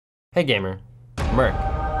Hey gamer, Merc.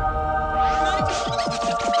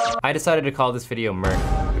 I decided to call this video Merc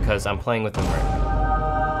because I'm playing with the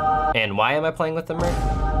Merc. And why am I playing with the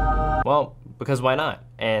Merc? Well, because why not?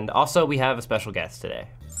 And also we have a special guest today.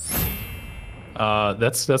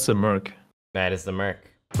 That's a merc. That is the Merc.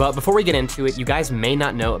 But before we get into it, you guys may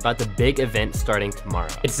not know about the big event starting tomorrow.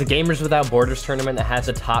 It's the Gamers Without Borders tournament that has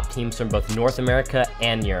the top teams from both North America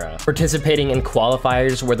and Europe, participating in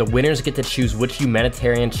qualifiers where the winners get to choose which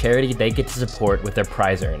humanitarian charity they get to support with their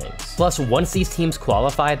prize earnings. Plus, once these teams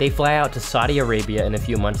qualify, they fly out to Saudi Arabia in a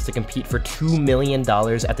few months to compete for $2 million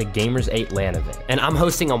at the Gamers 8 LAN event. And I'm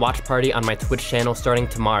hosting a watch party on my Twitch channel starting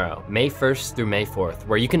tomorrow, May 1st through May 4th,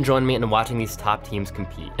 where you can join me in watching these top teams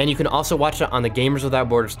compete. And you can also watch it on the Gamers Without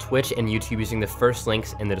Borders Twitch and YouTube using the first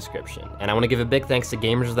links in the description. And I want to give a big thanks to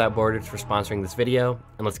Gamers Without Borders for sponsoring this video,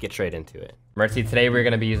 and let's get straight into it. Mercy, today we're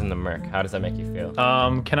going to be using the Merc. How does that make you feel?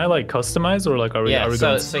 Can I like customize, or like are we going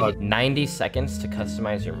to so 90 seconds to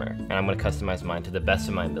customize your Merc, and I'm going to customize mine to the best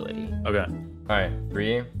of my ability. Okay. All right,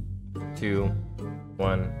 3, 2,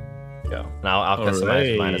 1, go. Now I'll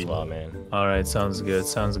customize mine as well, man. All right, sounds good.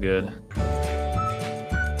 Sounds good.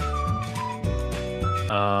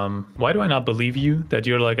 Why do I not believe you that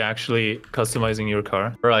you're like actually customizing your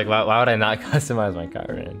car? Or like, why would I not customize my car,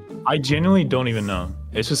 man? I genuinely don't even know.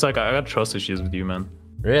 It's just like I got trust issues with you, man.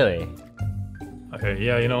 Really? Okay,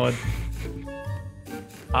 yeah, you know what?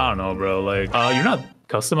 I don't know, bro. Like, you're not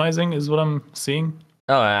customizing, is what I'm seeing.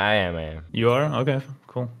 Oh, I am. You are? Okay,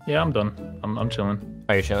 cool. Yeah, I'm done. I'm chilling.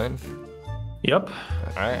 Are you chilling? Yep.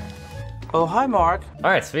 All right. Oh, hi, Mark. All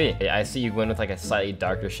right, sweet. I see you went with like a slightly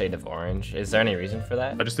darker shade of orange. Is there any reason for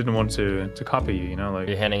that? I just didn't want to copy you, you know, like.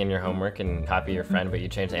 You're handing in your homework and copy your friend, but you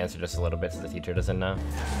changed the answer just a little bit so the teacher doesn't know.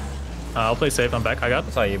 I'll play safe. I'm back. I got. I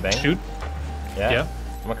saw you, bang. Shoot. Yeah.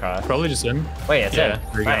 I'm across. Probably just in. Wait, it's in.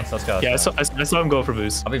 There you Nice, let's go. Yeah, I saw him go for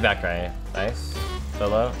boost. I'll be back, right? Nice.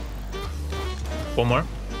 Solo. One more.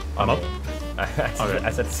 I'm up. I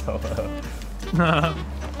said solo.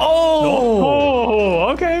 Oh,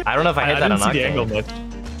 okay. I don't know if I hit that on the angle much.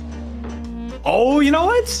 Oh, you know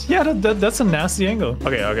what? Yeah, that's a nasty angle.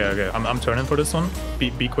 Okay. I'm turning for this one.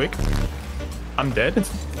 Be quick. I'm dead.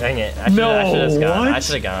 Dang it. I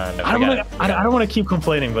should have gone. I don't want to keep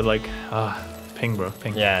complaining, but like, ping, bro.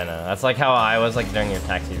 Ping. Yeah, I know. That's like how I was like during your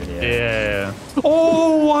taxi video. Yeah.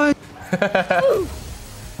 Oh, what?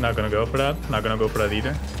 Not gonna go for that. Not gonna go for that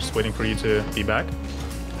either. Just waiting for you to be back.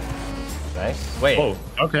 Nice. Wait. Oh,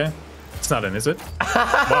 okay. It's not in, is it?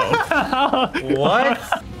 Whoa. What?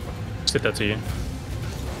 Sit that to you.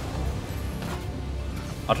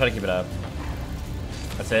 I'll try to keep it up.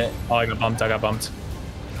 That's it. Oh, I got bumped.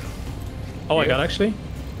 Oh, I got actually.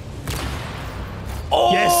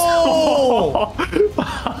 Oh! Yes!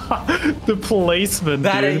 The placement,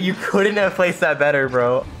 dude. You couldn't have placed that better,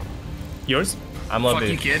 bro. Yours? I'm low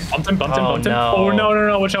boost. Kid. Bumped him. No. Oh,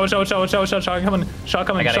 no. Watch out. Shot coming.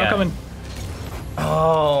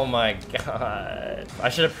 Oh my god. I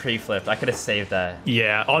should have pre-flipped. I could have saved that.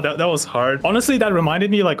 Yeah. Oh, that was hard. Honestly, that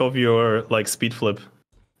reminded me like of your like speed flip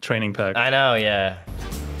training pack. I know, yeah.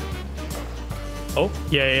 Oh,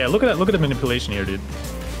 yeah. Look at the manipulation here, dude.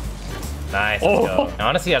 Nice. Let's go.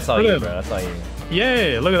 Honestly, that's all you, bro. That's all you.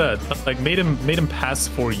 Yeah, look at that. Like made him pass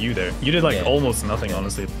for you there. You did like almost nothing,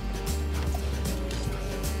 honestly.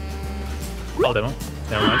 Oh, demo.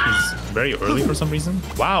 Never mind, he's very early for some reason.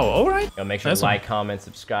 Wow, alright. Yo, make sure to like, comment,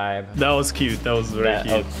 subscribe. That was cute. That was very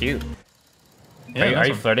cute. Oh, cute. Yeah, are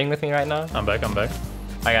you flirting with me right now? I'm back. I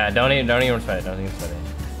got it. Don't even sweat it.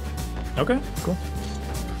 Okay, cool.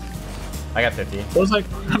 I got 50. Bro's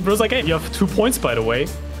like, hey, you have 2 points, by the way.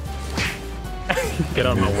 Get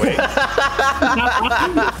out of my way.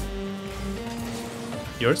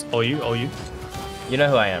 Yours? All you? You know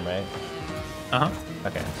who I am, right? Uh-huh.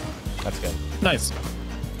 Okay. That's good. Nice.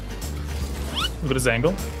 Look at his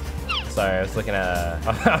angle. Sorry, I was looking at...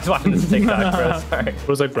 I was watching this TikTok, bro. Sorry.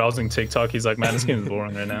 Bro's like browsing TikTok. He's like, man, this game is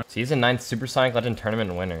boring right now. Season 9 Supersonic Legend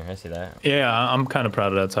Tournament winner. I see that. Yeah, I'm kind of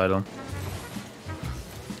proud of that title.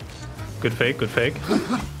 Good fake.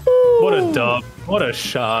 What a dub. What a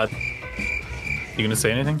shot. You gonna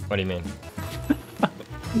say anything? What do you mean?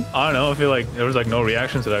 I don't know. I feel like there was like no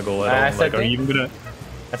reaction to that goal at all. Like, are you even gonna...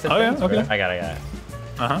 I said okay. I got it.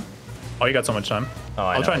 Uh-huh. Oh, you got so much time. Oh,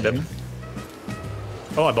 I'll try and dead him.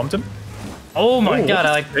 Oh, I bumped him. Oh my god,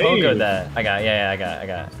 I like pogoed that. I got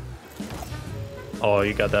it. Oh,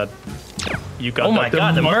 you got that. You got Oh my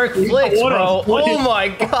god, the merc flicks, What a bro. flick. Oh my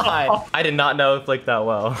god. I did not know it flicked that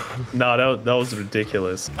well. No, that was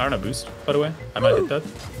ridiculous. I don't know boost, by the way. I might hit that.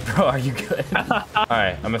 Bro, are you good?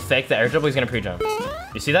 Alright, I'm gonna fake the air dribble. He's gonna pre-jump.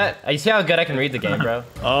 You see that? You see how good I can read the game, bro?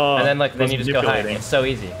 Oh. And then like, then you just go high. manipulating. It's so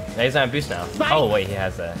easy. Now he's on boost now. Oh wait, he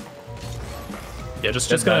has that. Yeah, just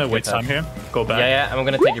Good gonna touch, wait good time here. Go back. Yeah, I'm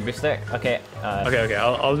gonna take your boost there. Okay. Okay.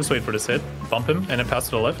 I'll just wait for this hit. Bump him and then pass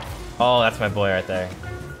to the left. Oh, that's my boy right there.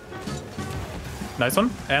 Nice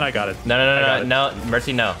one. And I got it. No,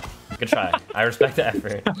 Mercy, no. Good try. I respect the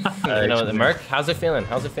effort. You know, the merc, how's it feeling?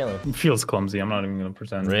 How's it feeling? It feels clumsy. I'm not even gonna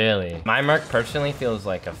pretend. Really? My merc personally feels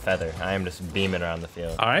like a feather. I am just beaming around the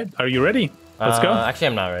field. All right. Are you ready? Let's go. Actually,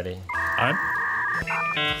 I'm not ready. All right.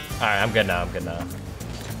 Alright, I'm good now.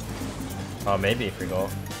 Oh, maybe free goal.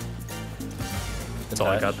 That's all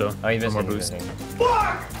I got though. Oh, he's No missing. more boost.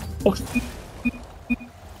 Missing.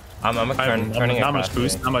 I'm turning not much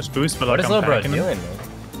boost, not much boost, but What like is I'm little bro packing doing, him.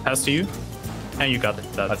 man? Pass to you, and you got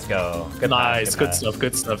that. Let's go. Good Nice, pass,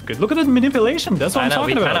 good stuff. Look at the manipulation. That's what I I'm know,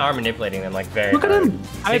 we talking kind of about. are manipulating them like very Look at hard. him.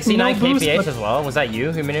 I have 69 no boost, kph but- as well. Was that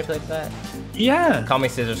you who manipulated that? Yeah. Call me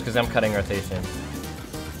scissors because I'm cutting rotation.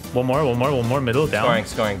 One more, middle down.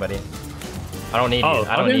 Scoring, buddy. I don't need you.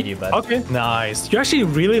 I don't need you, bud. Okay. Nice. You actually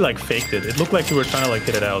really like faked it. It looked like you were trying to like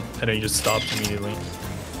hit it out, and then you just stopped immediately.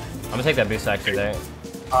 I'm gonna take that boost actually there.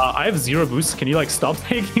 I have 0 boosts. Can you like stop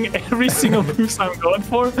taking every single boost I'm going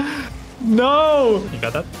for? No. You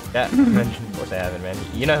got that? Yeah, of course I haven't, man.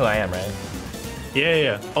 You know who I am, right?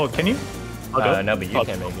 Yeah. Oh, can you? I'll go. No, but you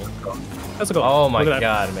can maybe. Let's go. Oh my Look at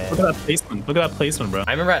that. god, man. Look at that placement. Look at that placement, bro.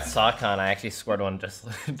 I remember at SawCon, I actually scored one just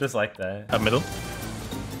like that. Up middle.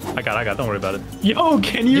 I got. Don't worry about it. Yo,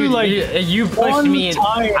 can you Dude, like? you pushed one me.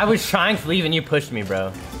 time- I was trying to leave and you pushed me,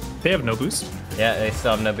 bro. They have no boost. Yeah, they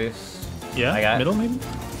still have no boost. Yeah. I got middle maybe.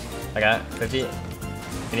 I got 50.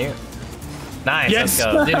 Can you? Nice. Yes.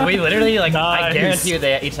 Let's go. Dude, we literally like. I Nice. guarantee you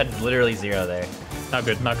they each had literally 0 there. Not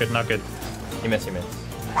good. You missed.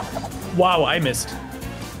 Wow, I missed.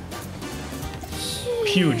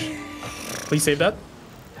 Huge. Please save that.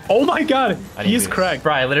 Oh my god, I need he is boost. cracked.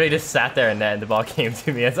 Bro, I literally just sat there and the ball came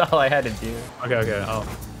to me. That's all I had to do. Okay. Oh,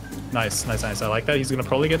 nice. I like that. He's gonna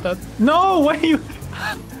probably get that. No, why you?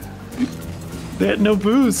 They had no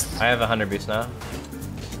boost. I have 100 boost now.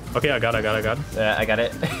 Okay, I got it. Yeah, I got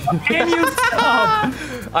it. Can you stop?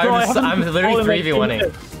 I'm literally 3v winning.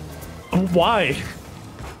 Why?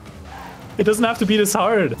 It doesn't have to be this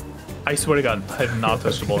hard. I swear to God, I have not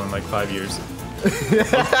touched the ball in like 5 years.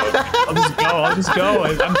 I'll just go.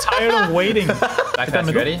 I'm tired of waiting. Back pass,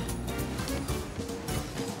 you ready?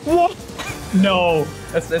 What? No.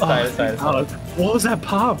 It's fine, it's fine. What was that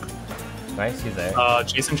pop? Nice, he's there.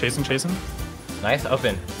 Chasing. Nice,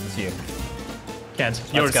 open. It's you. Can't.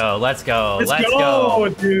 Let's go, let's go.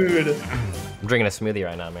 Dude. I'm drinking a smoothie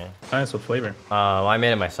right now, man. Nice, what flavor? Well, I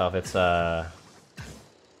made it myself. It's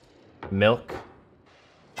milk.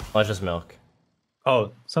 Well, it's just milk.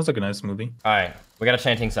 Oh, sounds like a nice smoothie. All right, we gotta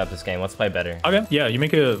change things up this game. Let's play better. Okay, yeah, you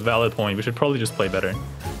make a valid point. We should probably just play better.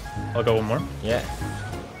 I'll go one more. Yeah.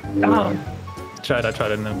 I tried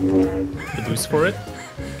the boost for it.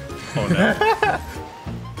 Oh no.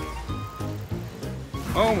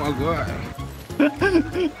 Oh my god.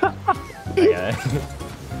 Yeah.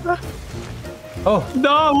 Oh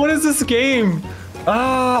No, what is this game?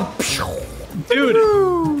 Dude,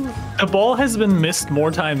 the ball has been missed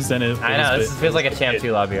more times than it. I know, this feels like a Champ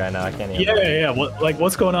 2 lobby right now. I can't even. Yeah.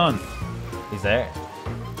 What's going on? He's there.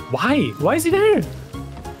 Why? Why is he there?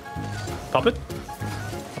 Pop it.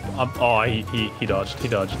 Oh, he dodged.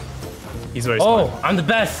 He's very smart. Oh, I'm the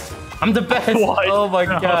best. I'm the best. What? Oh my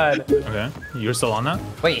No. god. Okay, you're still on that?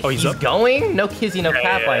 Wait, Oh, he's up. going? No kizzy, no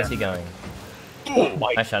cap. yeah. Why is he going? Oh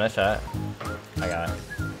my. Nice shot. I got it.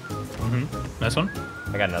 Nice one.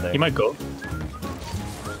 I got another. He might go.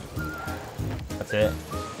 That's it.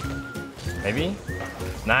 Maybe?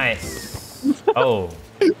 Nice. Oh.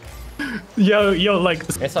 Yo, like.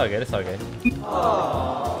 It's all good.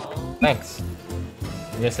 Thanks.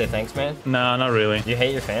 You gonna say thanks, man? Nah, not really. You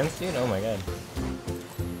hate your fans, dude? Oh my god.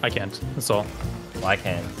 I can't. That's all. Well, I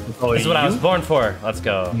can. Oh, This is what I was you? born for. Let's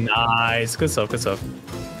go. Nice. Good stuff.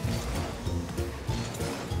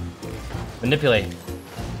 Manipulate.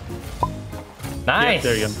 Nice.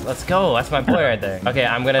 there you go. Let's go. That's my boy right there. Okay,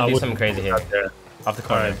 I'm gonna do something crazy here. There. Off the All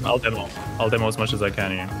corner. right, I'll demo as much as I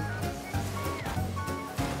can here.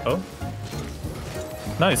 Oh.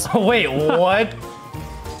 Nice. Oh, wait, what?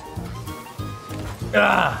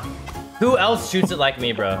 Ah. Who else shoots it like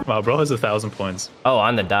me, bro? Wow, bro has 1,000 points. Oh,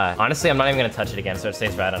 on the die. Honestly, I'm not even gonna touch it again, so it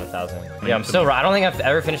stays right on 1,000. Yeah, I'm still right. I don't think I've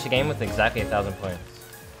ever finished a game with exactly 1,000 points.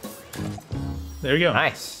 There you go.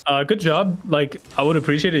 Nice. Good job. Like, I would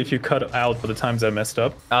appreciate it if you cut out for the times I messed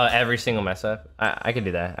up. Every single mess up. I could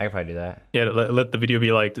do that. I could probably do that. Yeah, let the video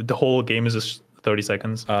be like, the whole game is just 30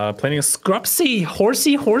 seconds. Playing a Scrupsy.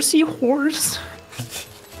 Horsey, horsey, horse.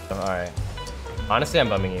 Oh, all right. Honestly, I'm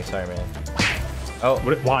bumming you. Sorry, man. Oh.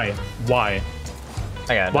 Why? Why?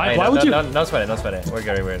 I got it. Why would you? No sweat it. No sweat it. We're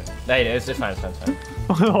good. We're good. Hey, it's fine. It's fine.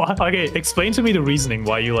 It's fine. Okay, explain to me the reasoning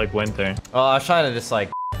why you like went there. Well, I was trying to just like.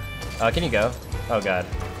 Can you go? Oh god.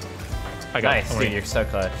 I got nice, dude. You're so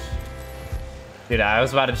clutch. Dude, I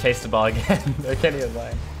was about to chase the ball again. I can't even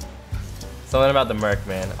lie. Something about the merc,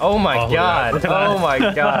 man. Oh my god. Oh my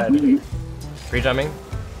god. Free jumping.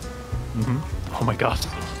 Oh my god.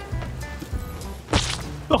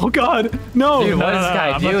 Oh god. No. Dude, what is no, this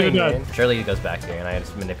guy doing, that. man? Surely he goes back here and I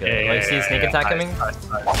just manipulate. Yeah, like, see sneak attack coming?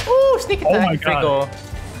 Nice. Ooh, sneak attack. Oh my Free god. goal.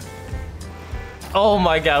 Oh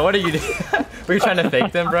my god, what are you doing? Were you trying to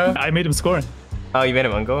fake them, bro? I made him score. Oh, you made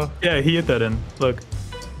him one goal? Yeah, he hit that in. Look.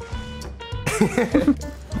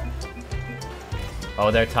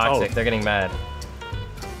 Oh, they're toxic. Oh. They're getting mad.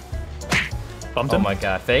 Bumped Oh him. my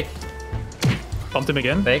god. Fake. Bumped him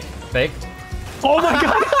again. Fake. Fake. Oh my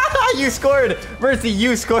god. You scored! Mercy,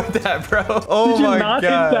 you scored that, bro. Oh Did you my not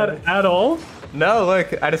god. hit that at all? No,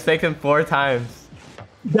 look. I just faked him 4 times.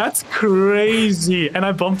 That's crazy. And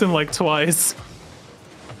I bumped him like twice.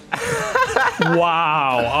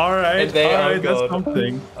 Wow. All right. And they All right. outgoed. That's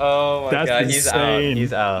something. Oh my That's god. insane.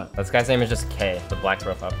 He's out. This guy's name is just K, the black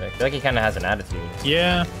profile pic. I feel like he kind of has an attitude.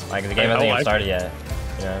 Yeah. Like the game hasn't even started yet.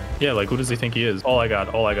 You know? Yeah, like who does he think he is? All I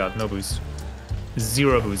got. No boost.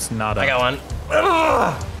 0 boost. Nada. I got one.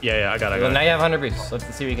 Yeah, I got Well, it. now you have 100 boosts.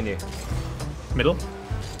 Let's see what you can do. Middle?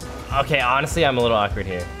 Okay, honestly, I'm a little awkward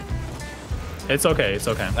here. It's okay. It's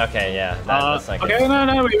okay. Okay, yeah. That's like okay,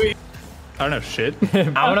 no, wait. I don't have shit.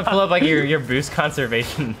 I want to pull up like your boost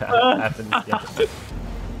conservation after this game.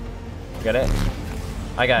 Got it?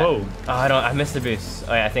 I got Whoa. it. Oh, I missed the boost.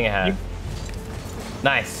 Oh yeah, I think I have.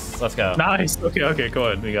 Nice. Let's go. Nice. Okay, go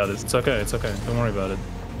ahead. We got this. It's okay. Don't worry about it.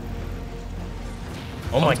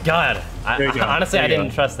 Oh my god. There you go. Honestly, There I you didn't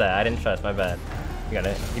go. trust that. I didn't trust. My bad. You got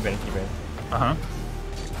it. Keep in. Uh-huh.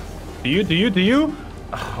 Do you?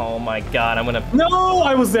 Oh my god, I'm gonna... No,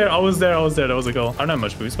 I was there. That was a goal. I don't have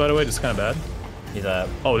much boost, by the way. Just kind of bad. He's up.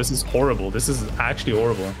 Oh, this is horrible. This is actually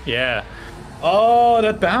horrible. Yeah. Oh,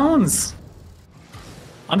 that bounce.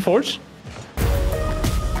 Unfortunate.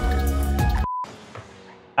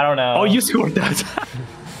 I don't know. Oh, you scored that.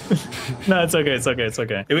 No, it's okay.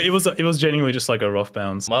 It was genuinely just like a rough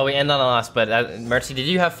bounce. Well, we end on a loss, but Mercy, did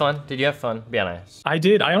you have fun? Be honest. I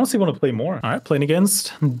did. I honestly want to play more. All right, playing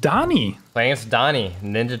against Donnie. Playing against Donnie,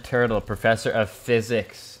 Ninja Turtle, Professor of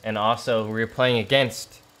Physics, and also we're playing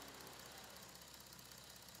against...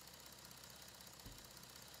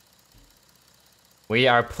 We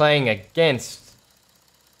are playing against...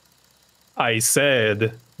 I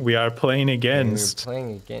said we are playing against. We're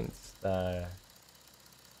playing against...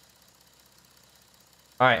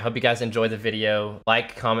 Alright, hope you guys enjoyed the video.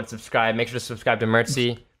 Like, comment, subscribe. Make sure to subscribe to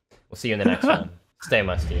Mercy. We'll see you in the next one. Stay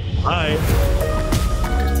musty. Bye.